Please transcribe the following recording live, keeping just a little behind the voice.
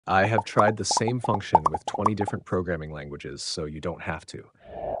I have tried the same function with 20 different programming languages, so you don't have to.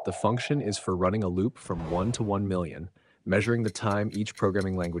 The function is for running a loop from 1 to 1 million, measuring the time each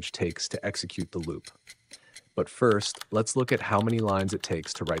programming language takes to execute the loop. But first, let's look at how many lines it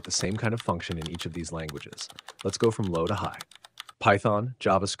takes to write the same kind of function in each of these languages. Let's go from low to high. Python,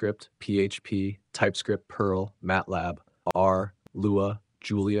 JavaScript, PHP, TypeScript, Perl, Matlab, R, Lua,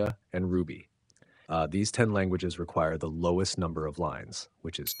 Julia, and Ruby. These 10 languages require the lowest number of lines,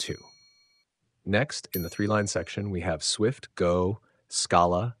 which is 2. Next, in the 3-line section, we have Swift, Go,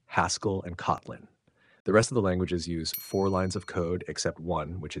 Scala, Haskell, and Kotlin. The rest of the languages use 4 lines of code except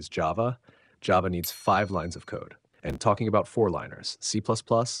one, which is Java. Java needs 5 lines of code. And talking about 4-liners, C++,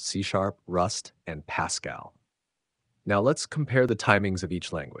 C#, Rust, and Pascal. Now let's compare the timings of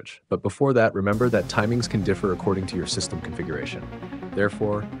each language. But before that, remember that timings can differ according to your system configuration.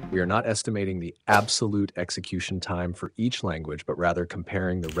 Therefore, we are not estimating the absolute execution time for each language, but rather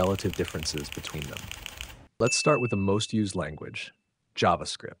comparing the relative differences between them. Let's start with the most used language,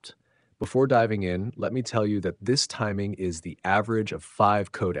 JavaScript. Before diving in, let me tell you that this timing is the average of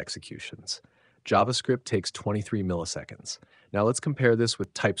 5 code executions. JavaScript takes 23 milliseconds. Now let's compare this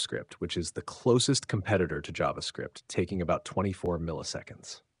with TypeScript, which is the closest competitor to JavaScript, taking about 24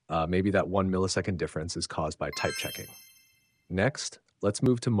 milliseconds. Maybe that 1 millisecond difference is caused by type checking. Next, let's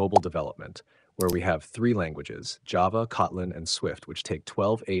move to mobile development, where we have 3 languages, Java, Kotlin, and Swift, which take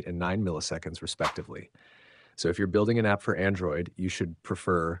 12, 8, and 9 milliseconds respectively. So if you're building an app for Android, you should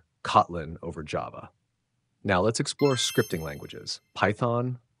prefer Kotlin over Java. Now let's explore scripting languages,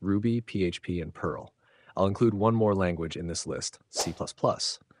 Python, Ruby, PHP, and Perl. I'll include one more language in this list, C++.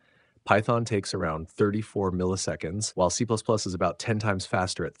 Python takes around 34 milliseconds, while C++ is about 10 times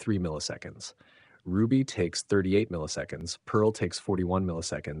faster at 3 milliseconds. Ruby takes 38 milliseconds, Perl takes 41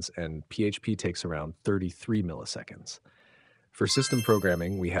 milliseconds, and PHP takes around 33 milliseconds. For system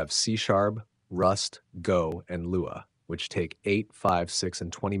programming, we have C#, Rust, Go, and Lua, which take 8, 5, 6,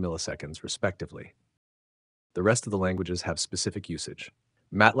 and 20 milliseconds respectively. The rest of the languages have specific usage.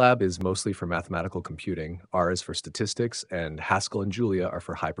 Matlab is mostly for mathematical computing, R is for statistics, and Haskell and Julia are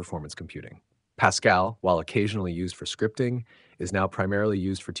for high-performance computing. Pascal, while occasionally used for scripting, is now primarily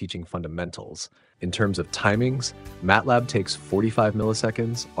used for teaching fundamentals. In terms of timings, Matlab takes 45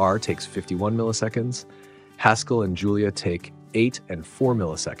 milliseconds, R takes 51 milliseconds, Haskell and Julia take 8 and 4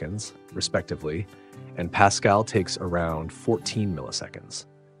 milliseconds, respectively, and Pascal takes around 14 milliseconds.